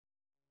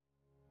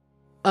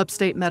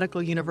Upstate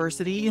Medical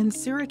University in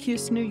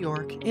Syracuse, New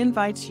York,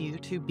 invites you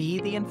to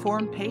be the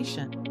informed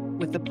patient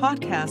with the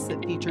podcast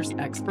that features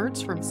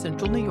experts from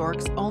Central New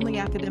York's only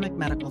academic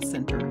medical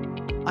center.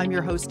 I'm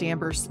your host,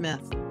 Amber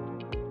Smith.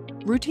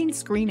 Routine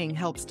screening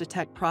helps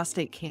detect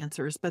prostate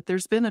cancers, but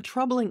there's been a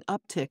troubling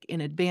uptick in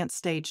advanced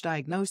stage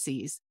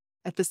diagnoses.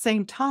 At the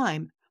same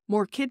time,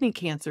 more kidney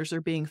cancers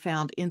are being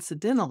found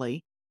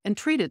incidentally and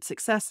treated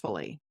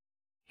successfully.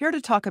 Here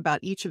to talk about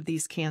each of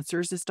these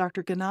cancers is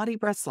Dr. Gennady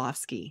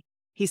Bratslavsky.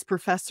 He's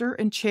professor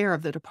and chair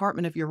of the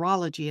Department of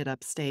Urology at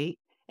Upstate,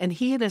 and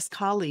he and his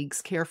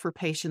colleagues care for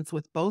patients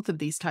with both of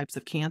these types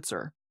of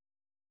cancer.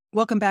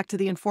 Welcome back to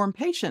The Informed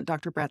Patient,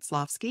 Dr.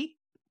 Bratslavsky.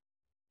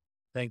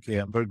 Thank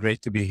you, Amber.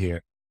 Great to be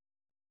here.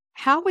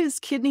 How is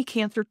kidney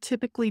cancer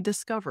typically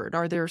discovered?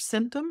 Are there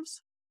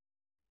symptoms?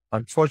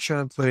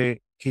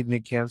 Unfortunately, kidney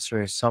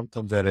cancer is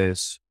something that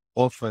is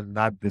often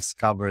not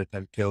discovered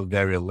until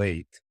very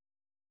late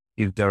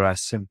if there are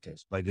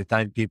symptoms. By the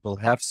time people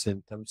have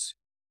symptoms,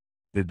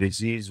 the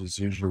disease is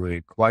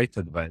usually quite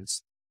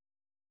advanced,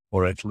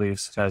 or at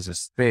least has a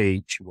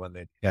stage when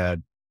it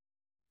had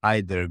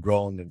either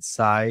grown in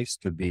size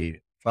to be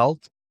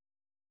felt,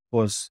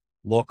 cause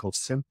local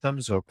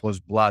symptoms, or cause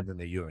blood in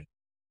the urine.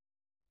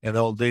 And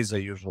all these are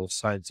usual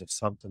signs of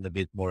something a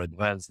bit more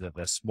advanced than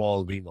a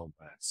small renal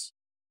mass.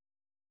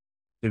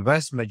 The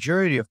vast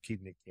majority of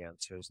kidney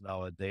cancers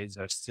nowadays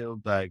are still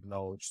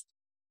diagnosed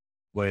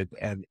with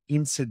an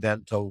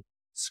incidental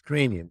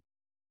screening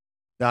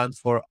done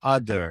for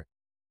other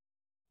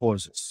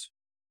causes.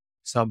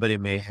 Somebody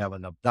may have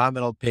an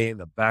abdominal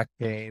pain, a back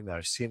pain,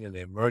 are seen in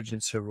the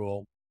emergency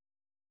room.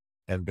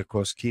 And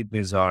because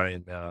kidneys are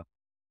in an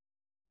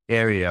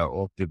area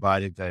of the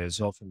body that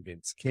has often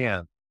been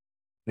scanned,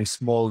 the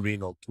small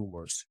renal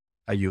tumors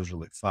are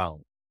usually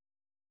found.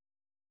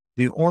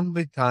 The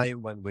only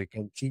time when we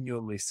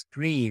continually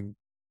screen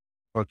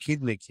for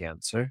kidney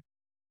cancer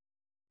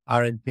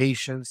are in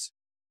patients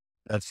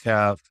that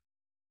have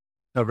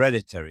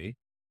hereditary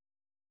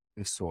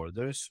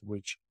disorders,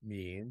 which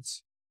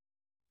means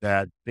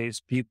that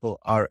these people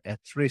are at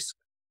risk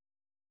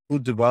to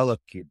develop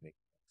kidney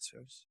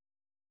cancers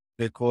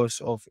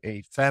because of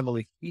a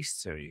family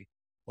history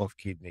of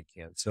kidney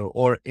cancer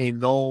or a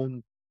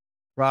known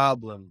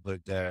problem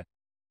with their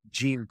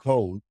gene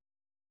code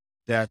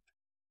that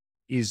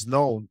is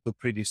known to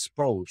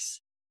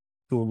predispose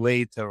to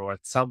later or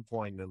at some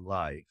point in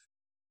life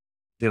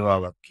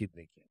develop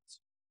kidney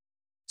cancer.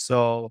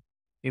 So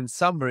in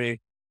summary,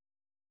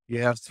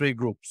 you have three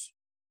groups.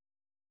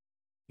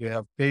 You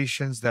have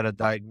patients that are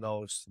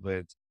diagnosed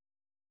with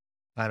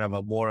kind of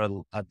a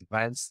more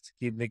advanced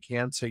kidney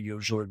cancer,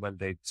 usually when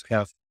they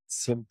have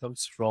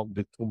symptoms from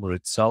the tumor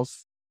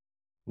itself,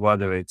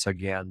 whether it's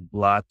again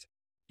blood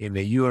in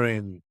the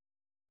urine,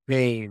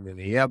 pain in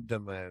the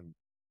abdomen,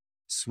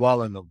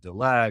 swelling of the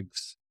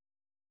legs,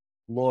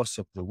 loss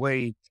of the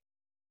weight.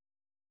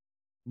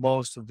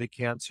 Most of the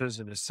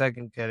cancers in the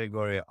second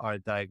category are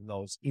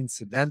diagnosed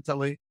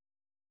incidentally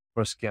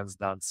for scans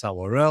done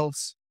somewhere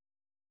else.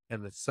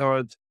 And the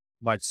third,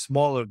 much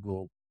smaller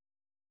group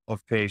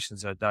of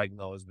patients are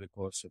diagnosed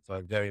because of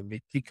a very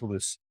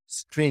meticulous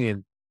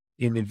screening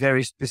in a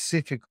very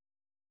specific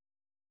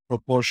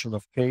proportion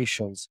of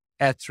patients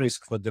at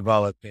risk for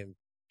developing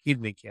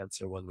kidney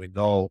cancer when we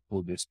know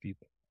who these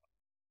people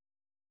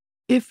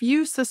are. If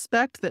you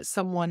suspect that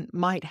someone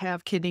might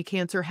have kidney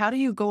cancer, how do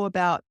you go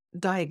about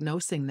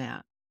diagnosing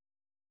that?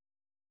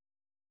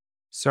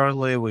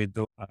 Certainly, we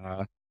do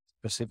a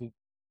specific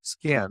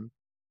scan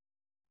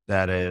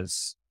that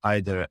is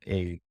either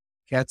a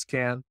CAT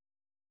scan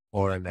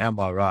or an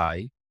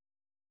MRI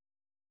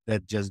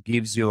that just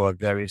gives you a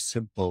very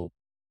simple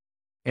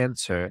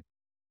answer.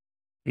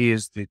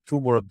 Is the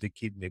tumor of the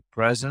kidney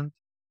present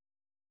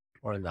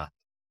or not?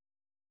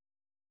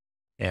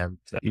 And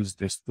is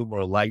this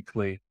tumor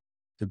likely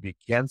to be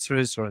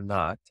cancerous or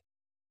not?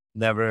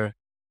 Never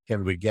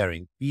can we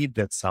guarantee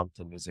that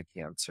something is a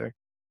cancer,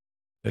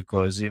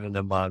 because even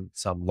among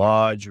some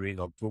large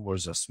renal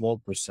tumors, a small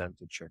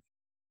percentage of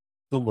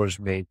tumors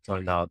may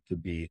turn out to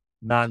be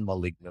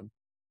non-malignant,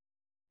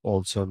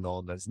 also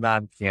known as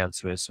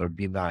non-cancerous or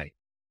benign.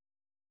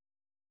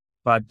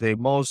 But the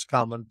most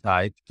common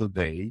type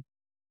today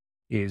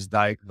is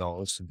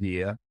diagnosed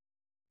via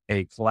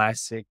a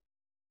classic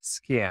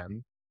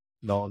scan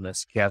known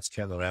as CAT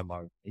scan or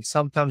MRI.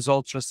 Sometimes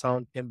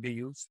ultrasound can be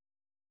used,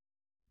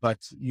 but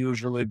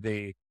usually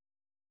the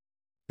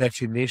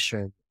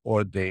definition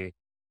or the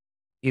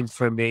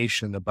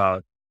information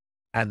about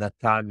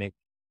anatomic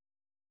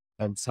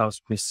and some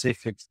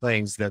specific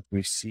things that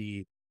we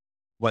see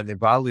when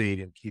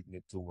evaluating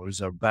kidney tumors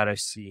are better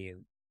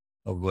seen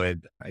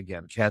with,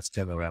 again, CAT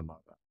scan or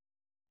MRI.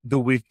 Do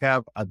we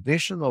have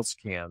additional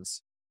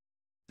scans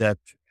that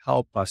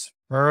help us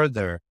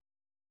further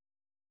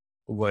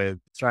with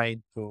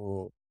trying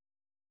to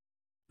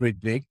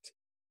predict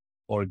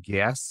or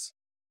guess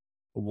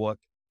what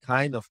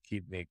kind of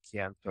kidney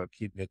cancer or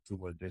kidney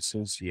tumor this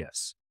is?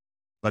 Yes.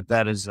 But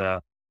that is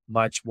a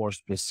much more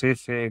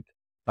specific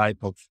type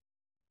of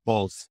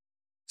both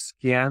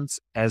scans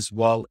as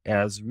well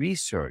as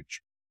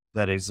research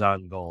that is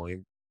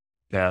ongoing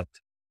that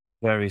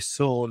very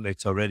soon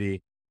it's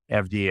already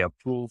FDA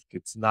approved.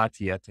 It's not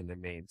yet in the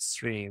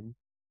mainstream,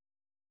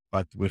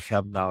 but we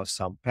have now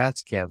some PET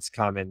scans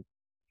coming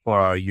for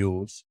our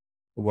use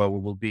where we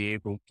will be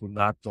able to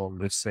not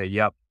only say,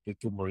 yep, the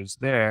tumor is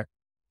there,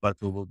 but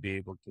we will be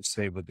able to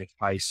say with a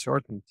high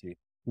certainty,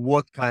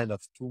 what kind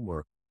of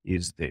tumor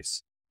is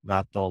this?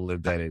 Not only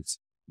that it's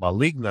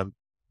malignant,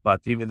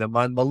 but even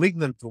among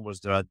malignant tumors,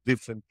 there are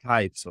different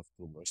types of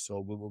tumors. So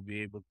we will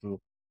be able to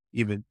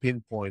even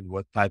pinpoint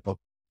what type of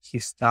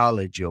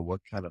histology or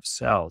what kind of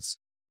cells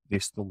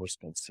these tumors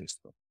consist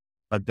of.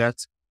 But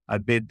that's a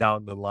bit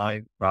down the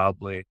line,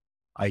 probably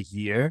a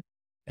year,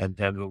 and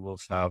then we will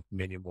have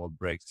many more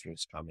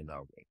breakthroughs coming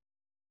our way.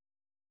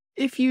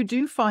 If you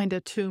do find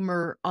a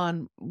tumor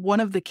on one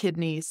of the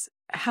kidneys,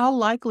 how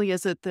likely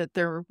is it that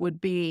there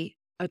would be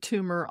a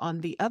tumor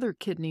on the other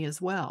kidney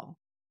as well?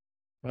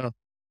 Well,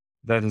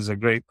 that is a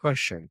great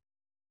question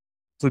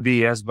to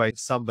be asked by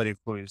somebody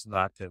who is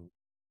not in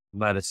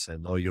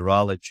medicine or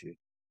urology.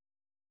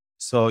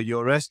 So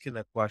you're asking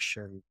a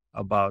question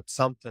about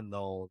something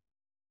known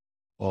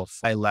of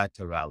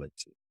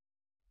bilaterality.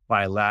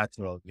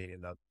 Bilateral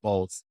meaning on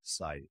both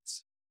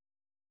sides.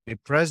 The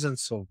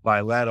presence of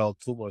bilateral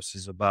tumors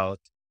is about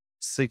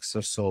 6%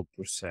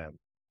 or so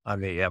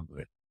on the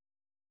average.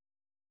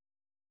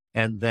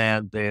 And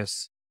then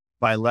these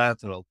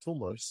bilateral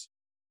tumors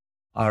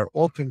are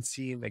often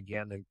seen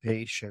again in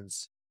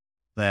patients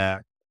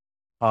that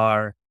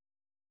are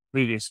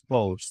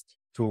predisposed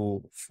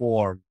to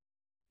form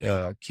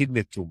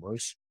kidney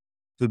tumors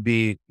to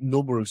be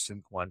numerous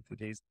in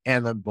quantities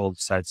and on both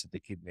sides of the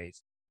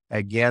kidneys.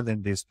 Again,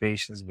 in these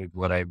patients with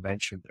what I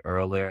mentioned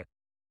earlier,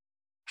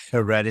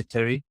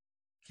 hereditary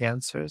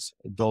cancers,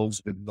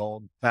 those with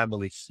known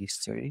family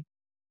history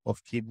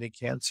of kidney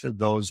cancer,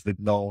 those with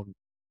known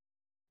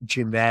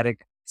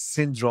genetic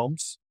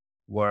syndromes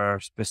where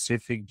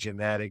specific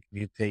genetic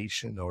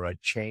mutation or a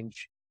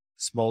change,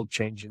 small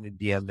change in the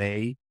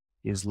DNA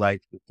is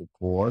likely to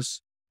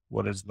cause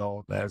what is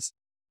known as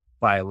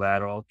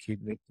bilateral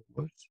kidney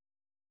tumors.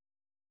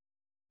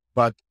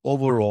 But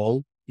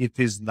overall, it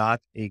is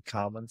not a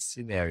common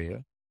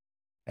scenario,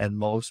 and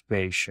most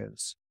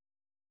patients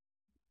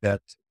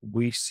that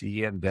we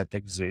see and that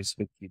exist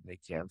with kidney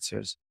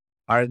cancers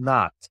are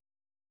not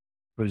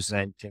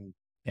presenting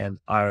and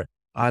are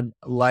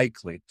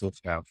unlikely to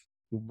have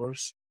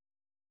tumors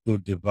to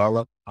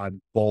develop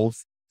on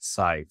both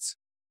sides,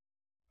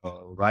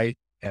 right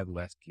and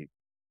left kidney.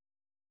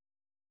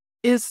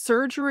 Is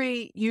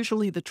surgery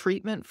usually the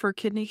treatment for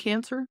kidney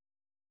cancer?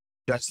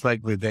 Just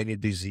like with any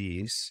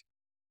disease,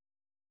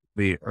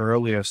 the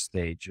earlier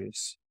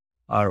stages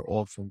are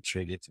often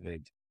treated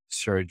with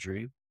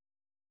surgery.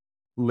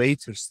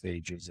 Later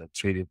stages are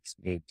treated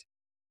with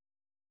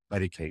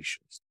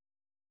medications,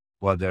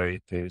 whether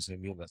it is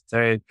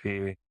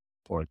immunotherapy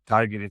or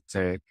targeted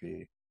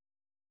therapy.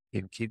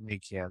 In kidney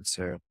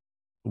cancer,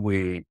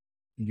 we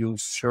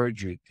use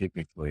surgery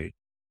typically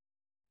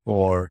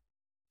for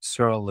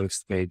early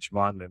stage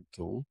 1 and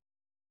 2.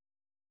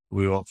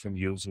 We often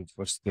use it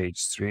for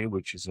stage 3,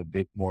 which is a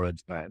bit more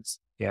advanced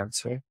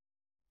cancer.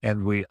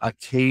 And we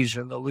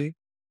occasionally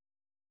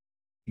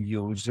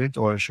use it,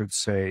 or I should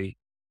say,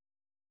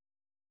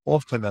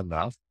 often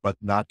enough, but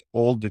not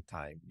all the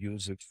time,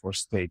 use it for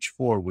stage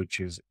 4, which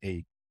is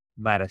a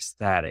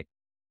metastatic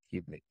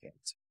kidney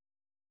cancer.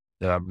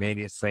 There are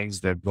many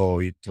things that go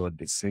into a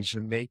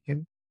decision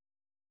making.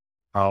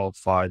 How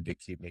far the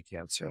kidney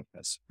cancer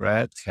has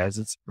spread, has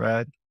it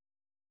spread?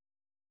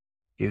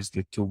 Is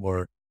the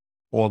tumor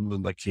only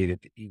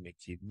located in the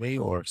kidney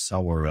or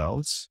somewhere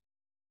else?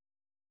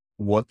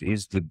 What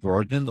is the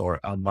burden or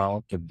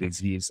amount of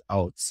disease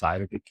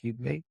outside of the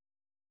kidney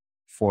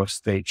for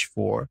stage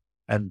 4?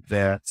 And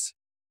that's,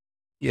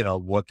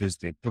 what is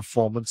the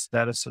performance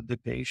status of the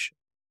patient?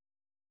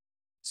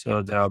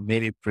 So there are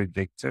many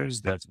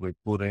predictors that we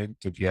put in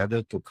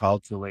together to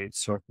calculate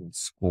certain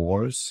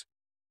scores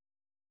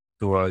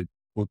to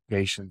put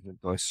patients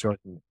into a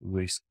certain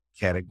risk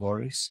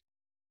categories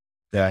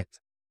that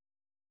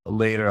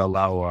later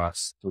allow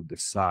us to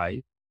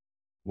decide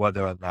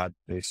whether or not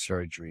the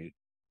surgery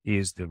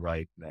is the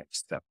right next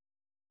step.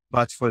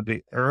 But for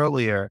the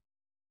earlier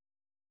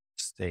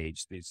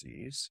stage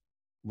disease,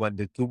 when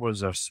the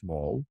tumors are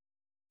small,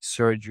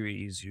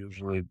 surgery is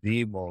usually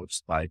the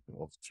most likely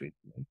of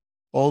treatment.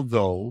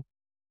 Although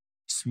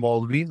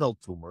small renal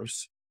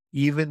tumors,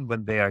 even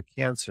when they are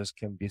cancers,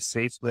 can be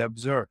safely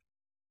observed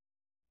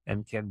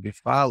and can be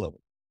followed.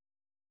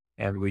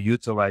 And we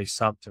utilize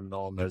something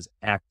known as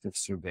active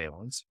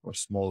surveillance for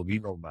small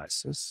renal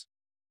masses.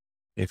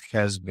 It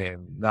has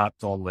been not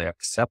only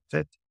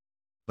accepted,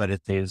 but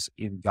it is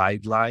in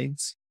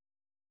guidelines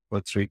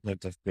for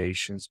treatment of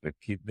patients with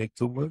kidney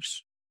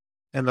tumors.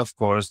 And of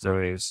course,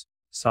 there is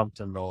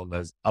something known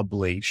as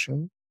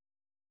ablation,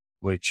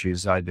 which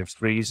is either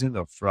freezing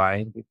or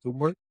frying the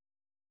tumor.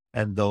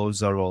 And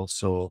those are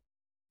also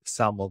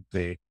some of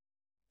the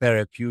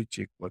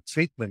therapeutic or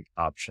treatment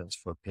options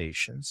for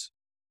patients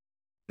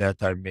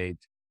that are made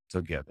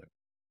together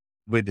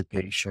with the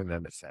patient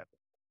and the family.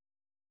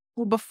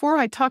 Well, before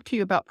I talk to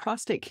you about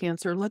prostate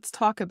cancer, let's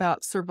talk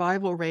about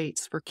survival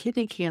rates for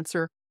kidney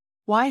cancer.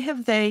 Why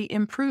have they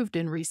improved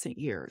in recent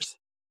years?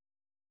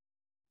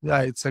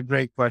 Yeah, it's a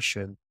great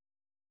question.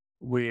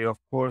 We, of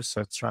course,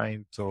 are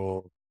trying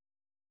to,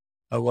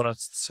 I want to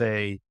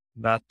say,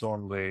 not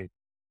only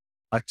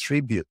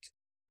attribute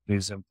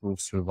this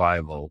improved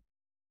survival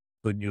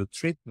to new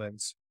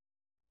treatments,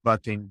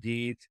 but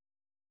indeed,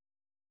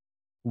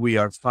 we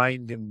are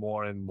finding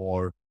more and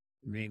more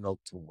renal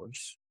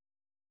tumors.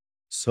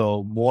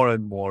 So more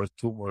and more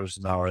tumors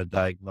now are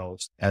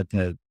diagnosed at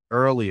an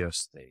earlier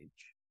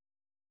stage.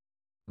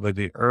 With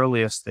the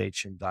earlier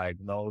stage in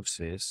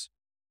diagnosis,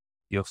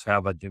 you'll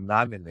have a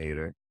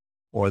denominator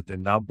or the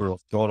number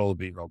of total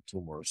renal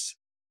tumors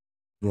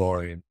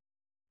growing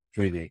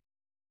pretty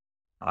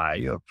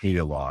high or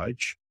pretty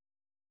large.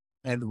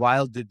 And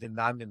while the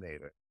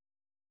denominator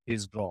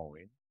is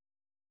growing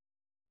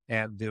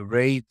and the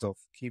rate of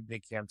kidney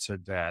cancer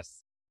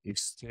death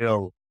is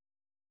still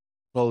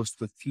close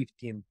to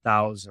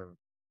 15,000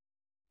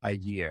 a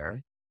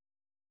year,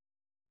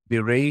 the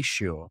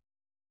ratio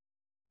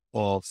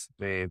of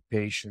the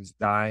patients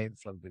dying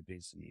from the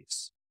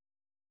disease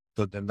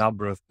to the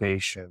number of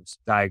patients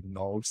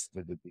diagnosed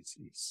with the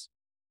disease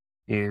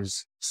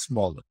is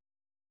smaller.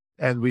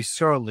 And we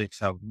certainly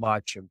have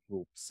much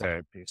improved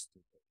therapies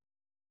today.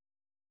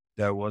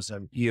 There was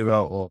an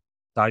era of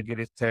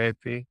targeted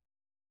therapy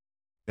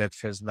that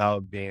has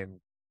now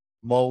been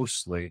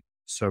mostly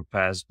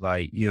surpassed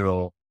by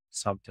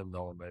something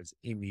known as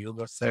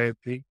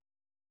immunotherapy,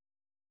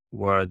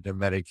 where the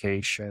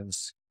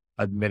medications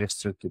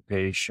administered to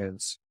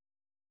patients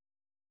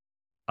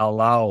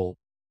allow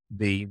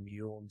the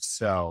immune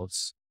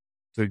cells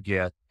to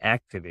get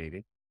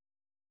activated,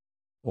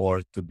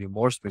 or to be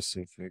more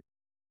specific,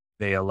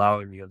 they allow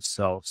immune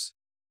cells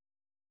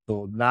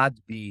to not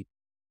be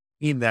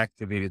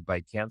inactivated by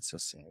cancer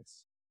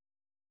cells.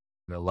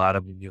 And a lot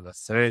of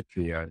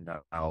immunotherapy are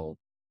now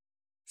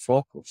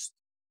focused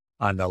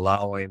on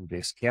allowing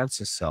these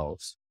cancer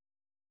cells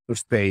to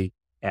stay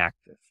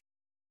active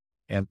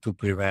and to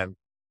prevent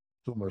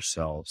tumor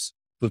cells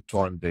to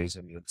turn these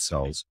immune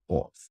cells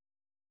off.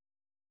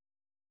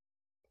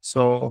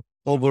 So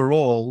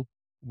overall,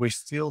 we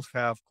still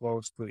have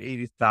close to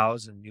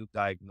 80,000 new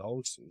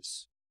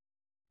diagnoses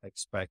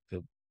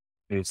expected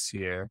this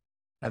year,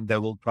 and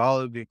there will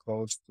probably be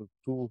close to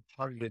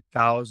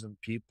 200,000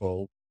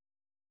 people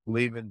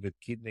living with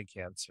kidney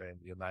cancer in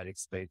the United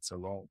States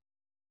alone,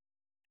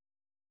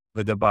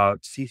 with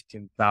about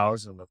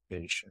 15,000 of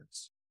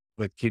patients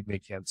with kidney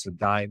cancer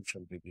dying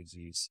from the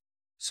disease.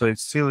 So it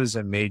still is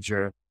a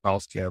major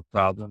healthcare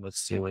problem. It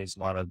still is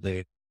one of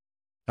the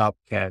top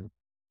 10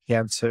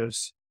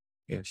 cancers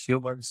in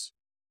humans.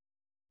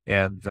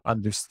 And the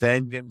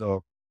understanding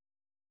of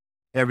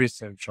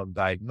everything from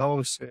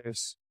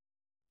diagnosis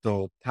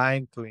to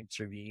time to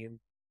intervene,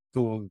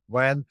 to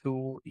when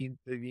to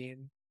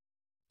intervene,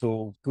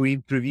 to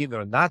intervene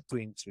or not to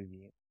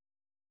intervene,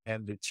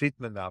 and the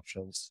treatment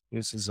options.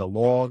 This is a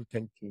long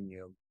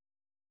continuum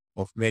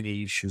of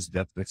many issues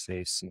that we're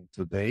facing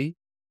today.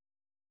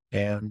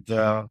 And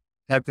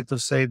happy to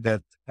say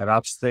that at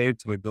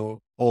Upstate, we do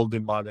all the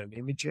modern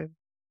imaging.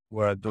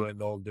 We're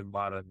doing all the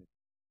modern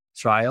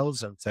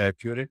trials and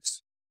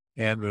therapeutics.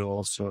 And we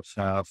also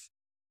have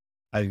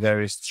a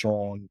very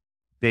strong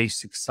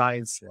basic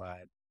science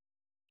lab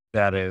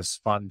that is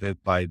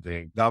funded by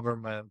the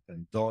government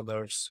and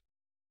donors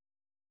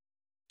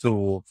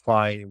to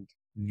find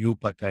new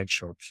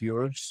potential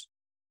cures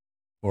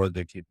for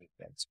the kidney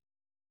cancer.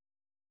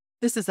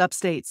 This is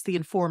Upstate's The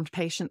Informed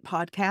Patient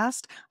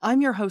podcast.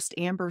 I'm your host,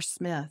 Amber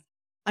Smith.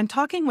 I'm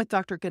talking with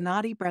Dr.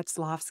 Gennady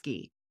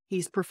Bratslavsky.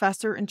 He's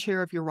professor and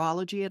chair of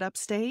urology at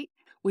Upstate.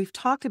 We've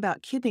talked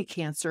about kidney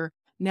cancer.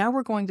 Now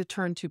we're going to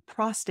turn to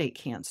prostate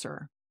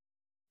cancer.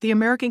 The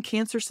American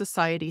Cancer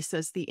Society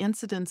says the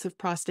incidence of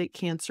prostate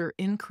cancer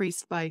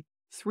increased by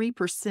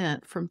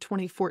 3% from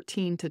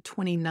 2014 to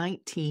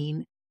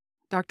 2019.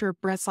 Dr.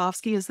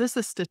 Bratslavsky, is this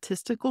a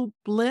statistical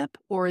blip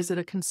or is it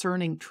a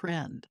concerning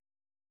trend?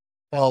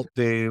 Well,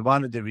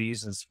 one of the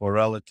reasons for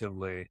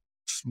relatively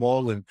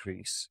small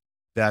increase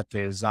that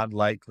is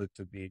unlikely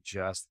to be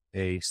just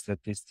a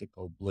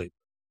statistical blip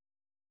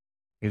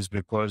is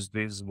because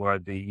these were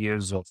the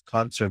years of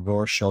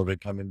controversial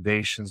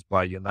recommendations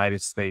by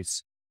United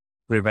States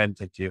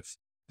Preventative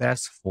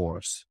Task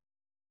Force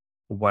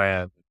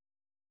when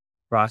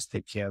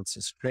prostate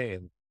cancer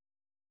screening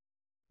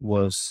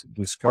was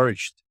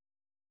discouraged.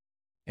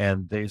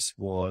 And this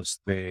was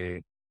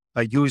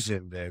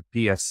using the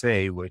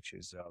PSA, which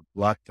is a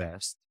blood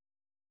test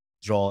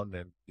drawn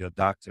in your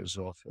doctor's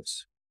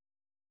office.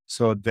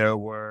 So there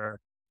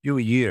were few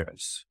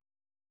years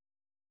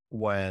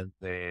when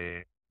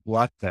the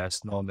blood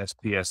test known as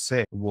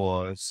PSA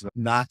was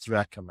not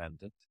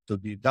recommended to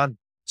be done.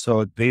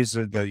 So these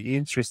are the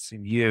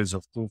interesting years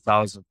of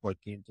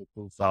 2014 to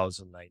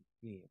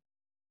 2019.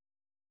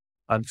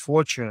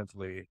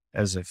 Unfortunately,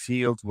 as a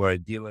field, we're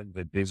dealing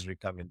with these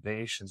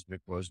recommendations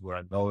because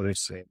we're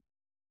noticing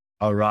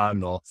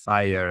around or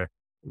higher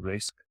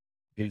risk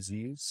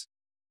disease,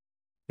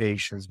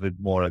 patients with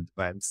more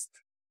advanced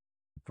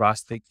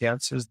prostate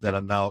cancers that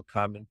are now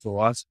coming to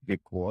us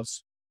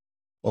because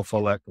of a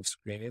lack of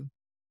screening.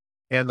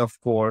 And of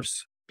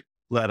course,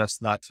 let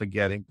us not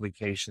forget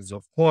implications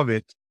of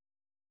COVID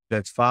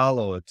that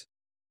followed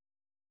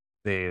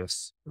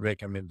these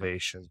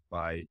recommendations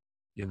by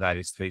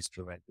United States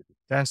Preventive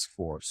Task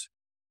Force.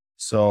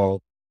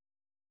 So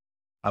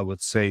I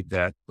would say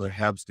that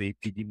perhaps the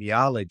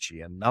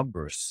epidemiology and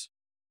numbers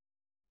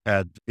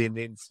had been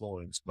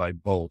influenced by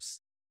both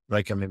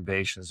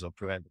recommendations of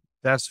Preventive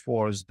Task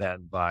Force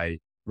than by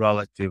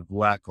relative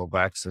lack of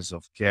access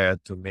of care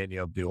to many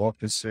of the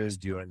offices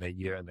during a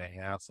year and a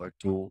half or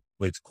two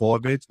with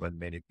COVID, when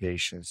many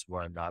patients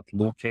were not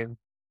looking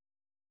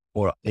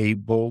or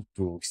able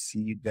to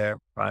see their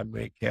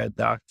primary care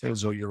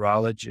doctors or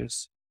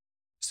urologists.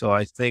 So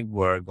I think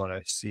we're going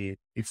to see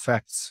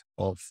effects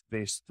of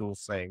these two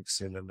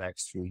things in the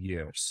next few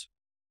years.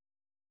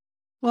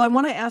 Well, I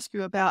want to ask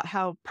you about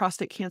how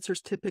prostate cancer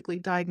is typically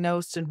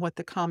diagnosed and what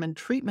the common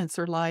treatments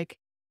are like.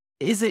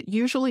 Is it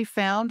usually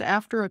found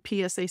after a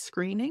PSA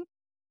screening?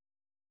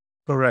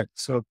 Correct.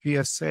 So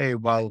PSA,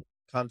 while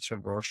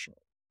controversial,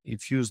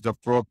 if used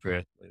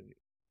appropriately,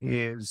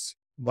 is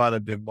one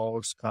of the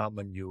most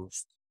common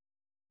used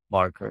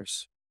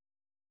markers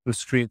to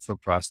screen for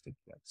prostate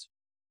cancer.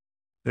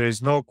 There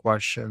is no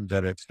question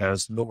that it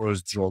has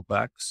numerous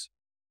drawbacks,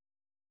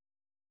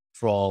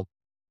 from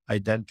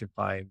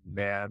identifying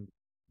men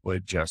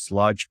with just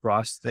large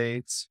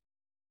prostates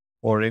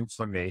or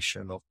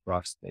inflammation of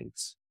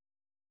prostates.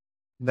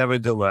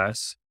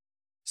 Nevertheless,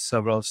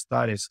 several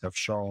studies have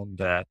shown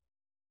that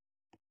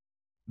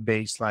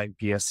baseline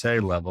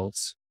PSA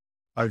levels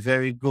are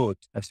very good,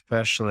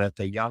 especially at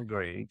a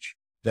younger age,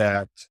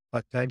 that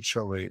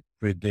potentially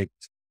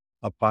predict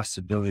a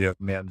possibility of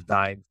men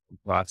dying from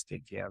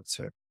prostate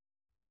cancer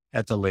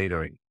at a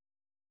later age.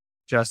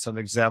 Just an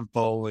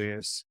example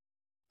is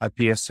a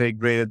PSA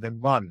greater than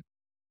 1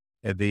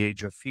 at the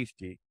age of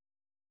 50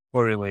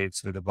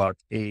 correlates with about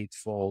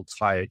 8-fold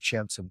higher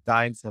chance of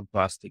dying from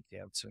prostate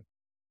cancer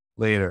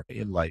later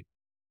in life.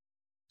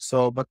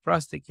 So, but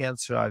prostate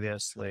cancer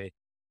obviously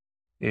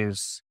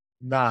is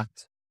not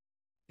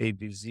a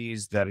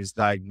disease that is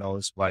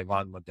diagnosed by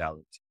one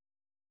modality.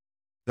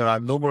 There are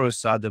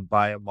numerous other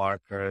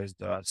biomarkers.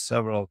 There are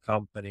several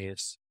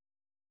companies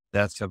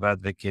that have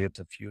advocated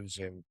of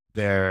using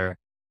their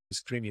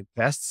screening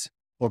tests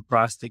for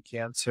prostate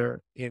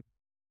cancer in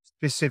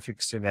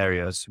specific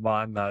scenarios.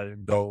 One are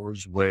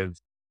those with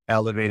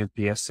elevated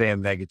PSA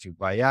and negative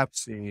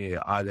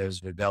biopsy,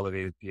 others with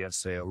elevated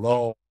PSA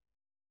alone,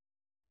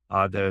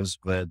 others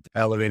with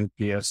elevated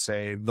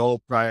PSA, no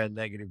prior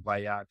negative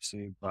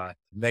biopsy, but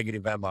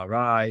negative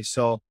MRI.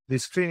 So the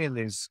screening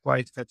is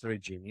quite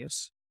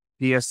heterogeneous.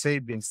 PSA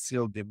being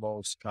still the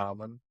most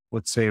common,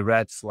 would say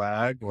red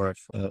flag or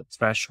a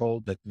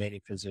threshold that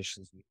many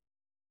physicians use.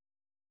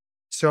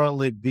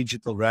 Certainly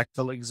digital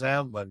rectal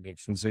exam, when the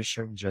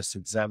physician just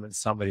examines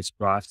somebody's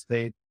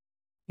prostate,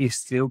 is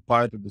still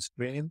part of the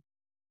screening.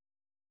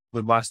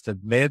 We must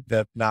admit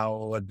that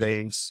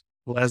nowadays,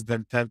 less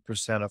than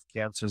 10% of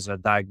cancers are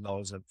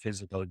diagnosed in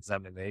physical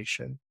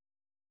examination,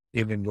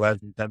 even less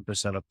than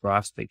 10% of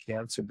prostate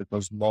cancer,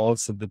 because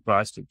most of the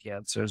prostate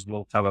cancers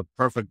will have a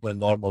perfectly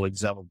normal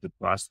exam of the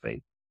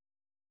prostate.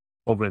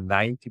 Over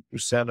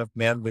 90% of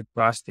men with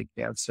prostate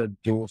cancer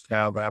do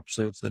have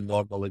absolutely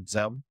normal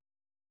exam.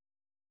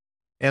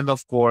 And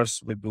of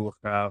course, we do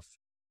have,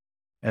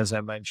 as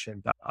I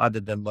mentioned, other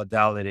than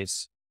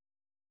modalities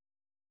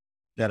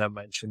that I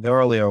mentioned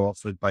earlier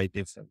offered by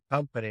different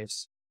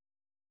companies,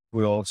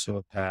 we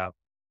also have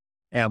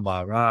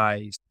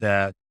MRIs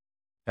that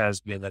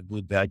has been a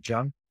good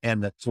adjunct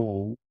and a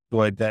tool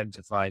to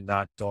identify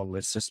not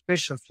only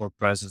suspicion for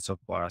presence of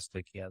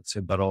prostate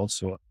cancer, but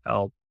also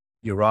help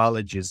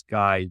urologists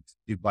guide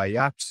the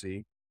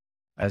biopsy,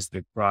 as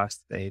the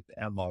prostate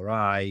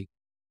MRI,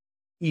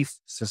 if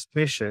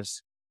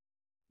suspicious,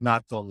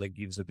 not only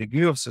gives a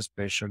degree of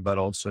suspicion, but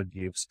also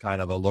gives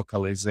kind of a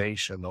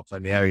localization of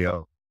an area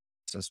of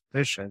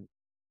suspicion.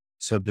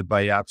 So the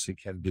biopsy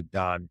can be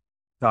done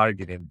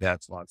targeting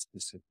that one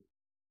specific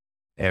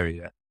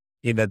area,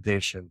 in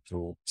addition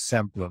to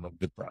sampling of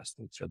the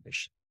prostate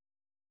tradition.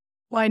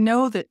 Well, I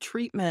know that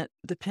treatment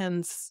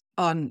depends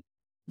on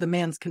the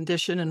man's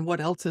condition and what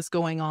else is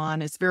going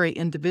on. It's very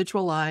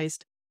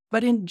individualized.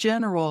 But in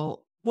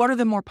general, what are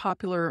the more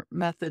popular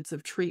methods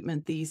of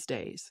treatment these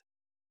days?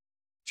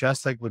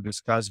 Just like we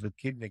discussed with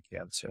kidney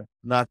cancer,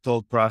 not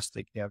all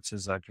prostate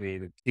cancers are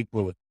created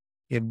equally.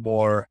 In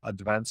more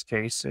advanced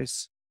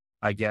cases,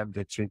 again,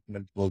 the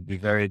treatment will be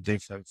very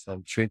different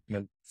from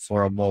treatment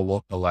for a more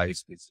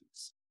localized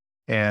disease.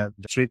 And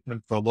the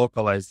treatment for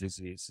localized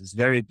disease is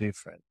very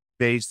different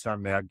based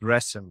on the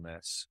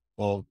aggressiveness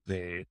of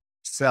the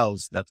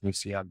cells that we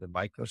see under the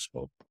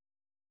microscope.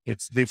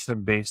 It's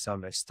different based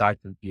on the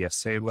starting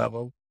PSA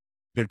level,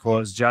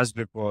 because just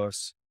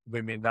because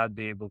we may not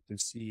be able to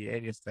see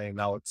anything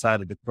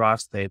outside of the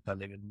prostate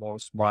and even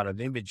most modern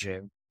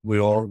imaging, we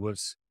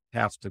always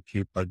have to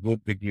keep a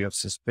good degree of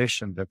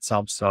suspicion that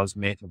some cells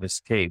may have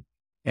escaped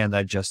and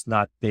are just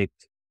not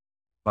picked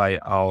by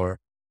our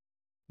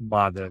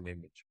modern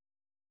image.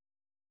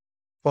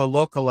 For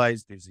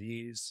localized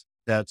disease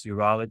that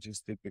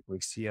urologists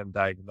typically see and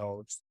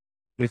diagnose,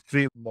 the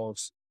three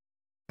most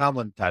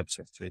common types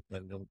of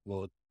treatment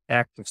include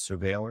active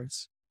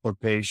surveillance for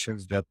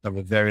patients that have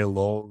a very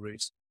low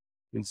risk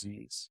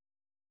disease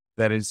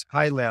that is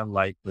highly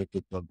unlikely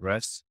to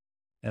progress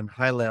and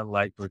highly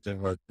unlikely to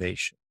hurt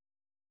patients.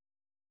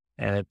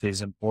 And it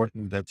is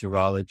important that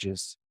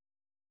urologists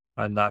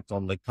are not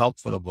only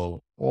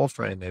comfortable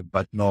offering it,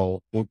 but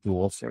know who to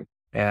offer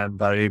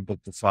and are able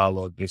to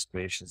follow these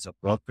patients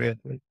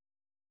appropriately.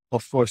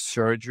 Of course,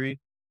 surgery,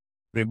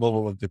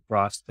 removal of the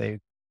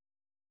prostate,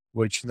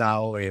 which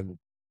now in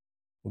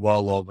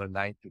well over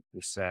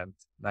 90%,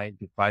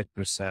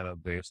 95%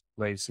 of these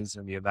places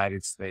in the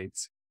United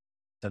States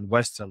and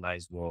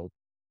westernized world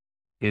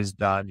is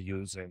done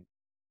using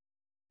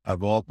a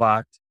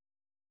robot.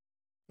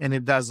 And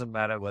it doesn't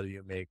matter whether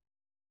you make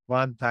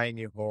one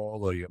tiny hole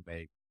or you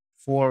make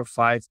 4 or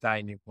 5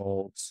 tiny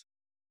holes.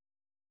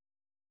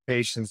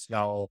 Patients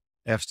now,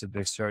 after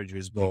their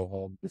surgeries, go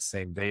home the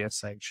same day,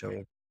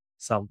 essentially,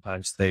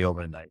 sometimes stay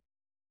overnight.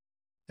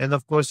 And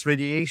of course,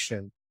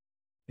 radiation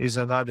is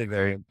another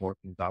very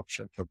important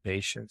option for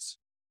patients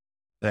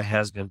that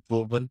has been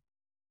proven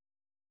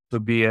to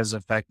be as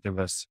effective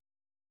as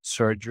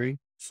surgery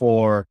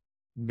for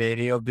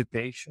many of the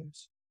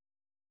patients.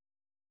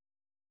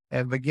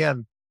 And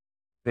again,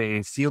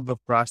 the field of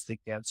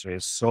prostate cancer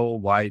is so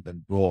wide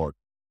and broad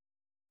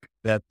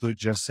that to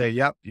just say,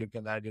 yep, you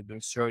can either do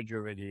surgery,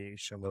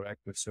 radiation, or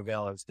active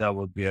surveillance, that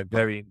would be a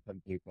very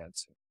incomplete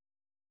answer.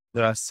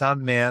 There are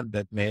some men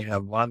that may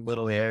have one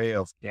little area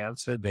of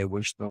cancer they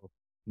wish to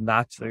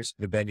not risk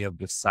with any of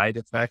the side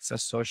effects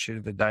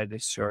associated with either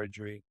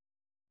surgery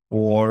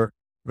or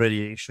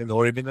radiation,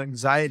 or even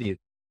anxiety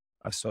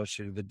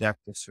associated with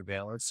active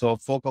surveillance. So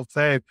focal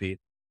therapy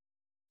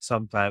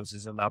sometimes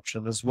is an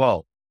option as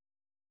well,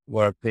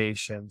 where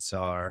patients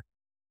are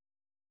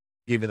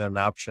given an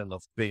option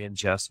of treating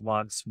just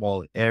one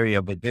small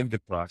area within the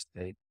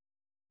prostate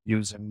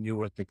using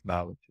newer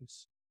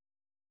technologies.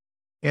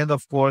 And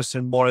of course,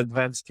 in more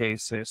advanced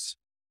cases,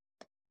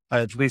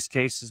 at least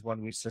cases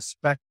when we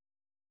suspect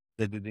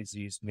that the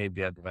disease may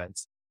be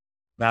advanced,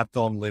 not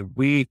only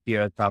we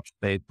here at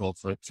Upstate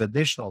offer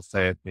traditional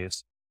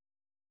therapies,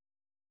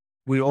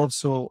 we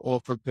also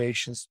offer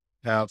patients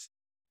to have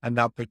an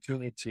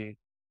opportunity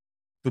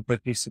to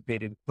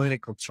participate in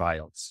clinical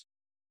trials,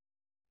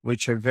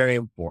 which are very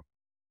important,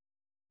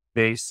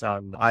 based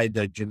on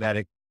either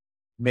genetic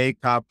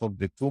makeup of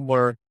the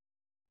tumor,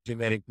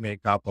 genetic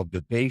makeup of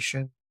the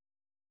patient,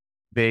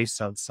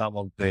 based on some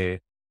of the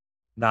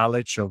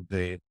knowledge of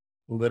the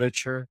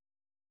literature.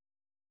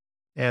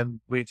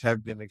 And we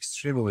have been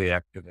extremely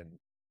active in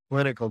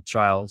clinical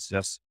trials,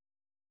 just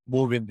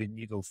moving the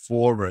needle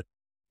forward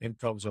in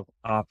terms of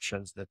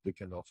options that we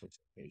can offer to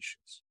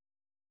patients.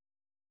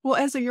 Well,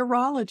 as a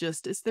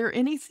urologist, is there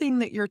anything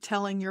that you're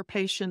telling your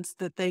patients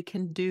that they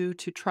can do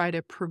to try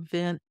to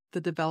prevent the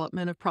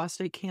development of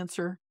prostate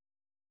cancer?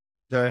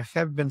 There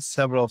have been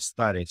several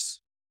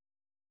studies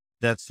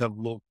that have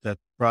looked at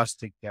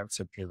prostate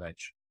cancer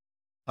prevention.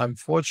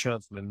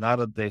 Unfortunately, none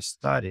of these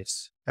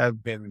studies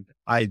have been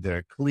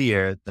either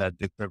clear that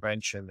the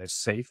prevention is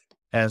safe,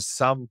 as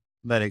some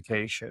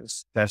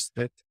medications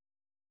tested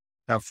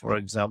have, for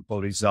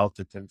example,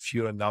 resulted in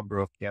fewer number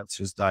of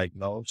cancers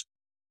diagnosed.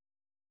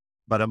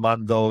 But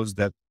among those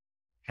that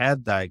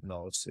had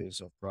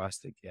diagnoses of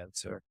prostate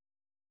cancer,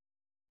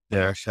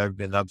 there have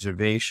been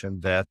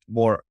observation that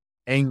more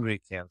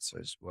angry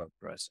cancers were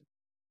present.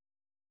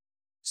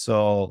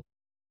 So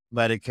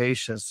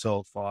medications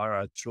so far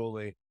are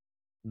truly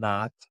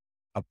not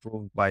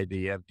approved by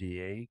the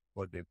FDA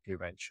for the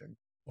prevention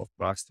of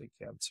prostate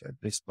cancer,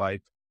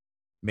 despite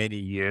many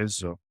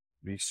years of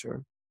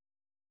research.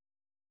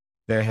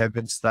 There have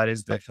been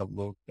studies that have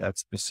looked at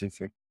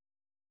specific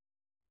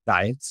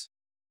diets.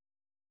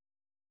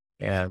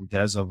 And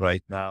as of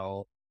right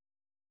now,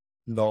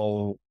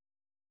 no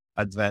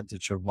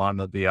advantage of one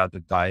or the other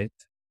diet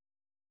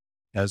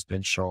has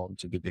been shown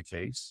to be the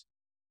case.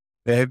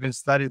 There have been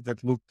studies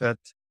that looked at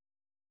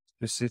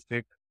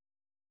specific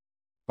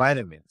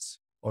vitamins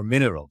or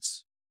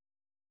minerals,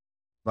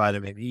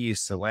 vitamin E,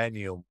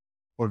 selenium,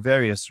 for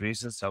various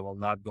reasons I will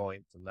not go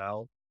into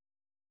now.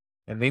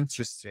 And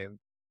interesting,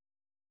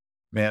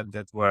 men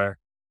that were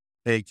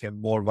taking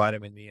more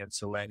vitamin E and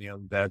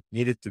selenium that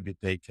needed to be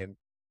taken,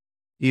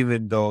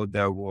 even though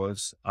there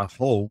was a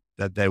hope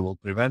that they will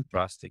prevent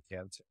prostate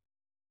cancer.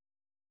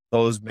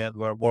 Those men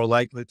were more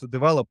likely to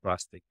develop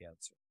prostate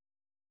cancer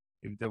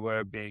if they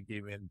were being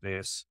given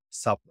these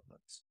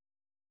supplements.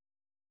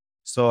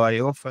 So I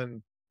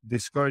often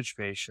discourage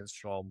patients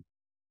from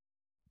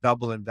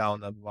doubling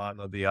down on one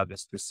or the other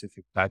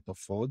specific type of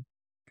food.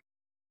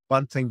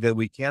 One thing that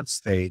we can't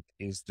state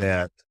is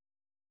that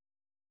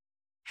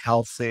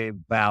healthy,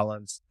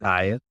 balanced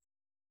diet,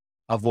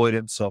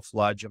 avoidance of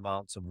large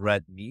amounts of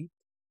red meat,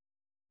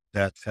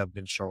 that have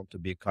been shown to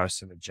be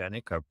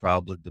carcinogenic are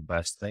probably the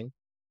best thing.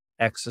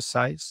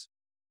 Exercise.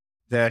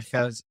 There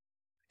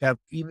have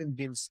even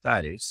been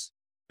studies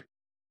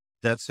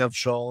that have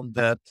shown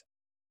that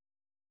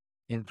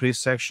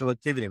increased sexual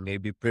activity may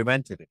be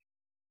preventative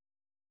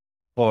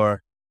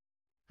for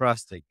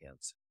prostate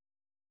cancer.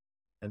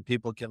 And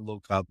people can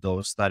look up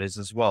those studies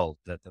as well,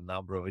 that the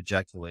number of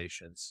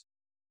ejaculations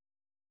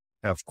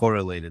have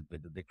correlated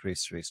with the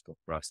decreased risk of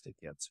prostate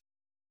cancer.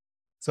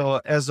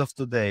 So as of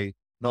today,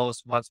 no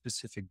one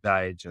specific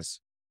diet,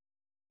 just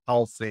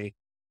healthy,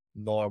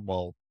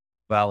 normal,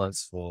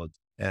 balanced food.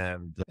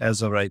 And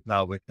as of right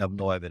now, we have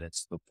no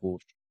evidence to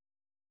push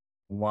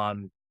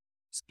one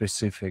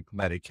specific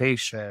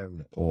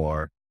medication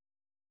or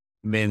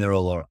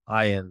mineral or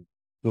iron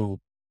to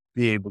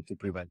be able to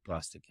prevent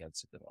prostate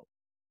cancer development.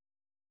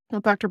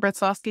 Well, Dr.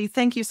 Bratslavsky,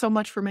 thank you so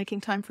much for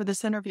making time for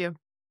this interview.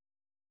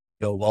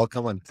 You're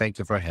welcome, and thank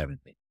you for having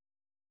me.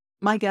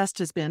 My guest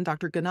has been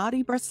Dr.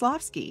 Gennady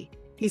Bratslavsky.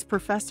 He's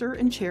professor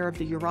and chair of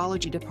the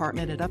urology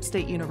department at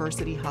Upstate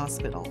University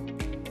Hospital.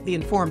 The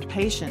Informed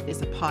Patient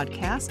is a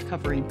podcast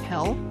covering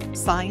health,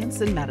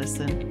 science, and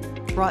medicine,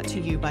 brought to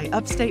you by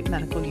Upstate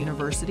Medical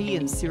University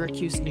in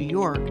Syracuse, New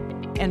York,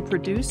 and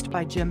produced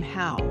by Jim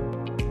Howe.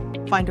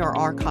 Find our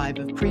archive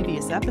of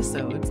previous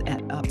episodes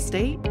at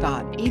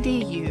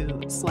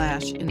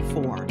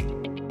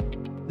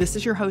upstate.edu/informed. This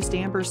is your host,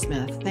 Amber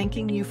Smith,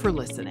 thanking you for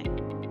listening.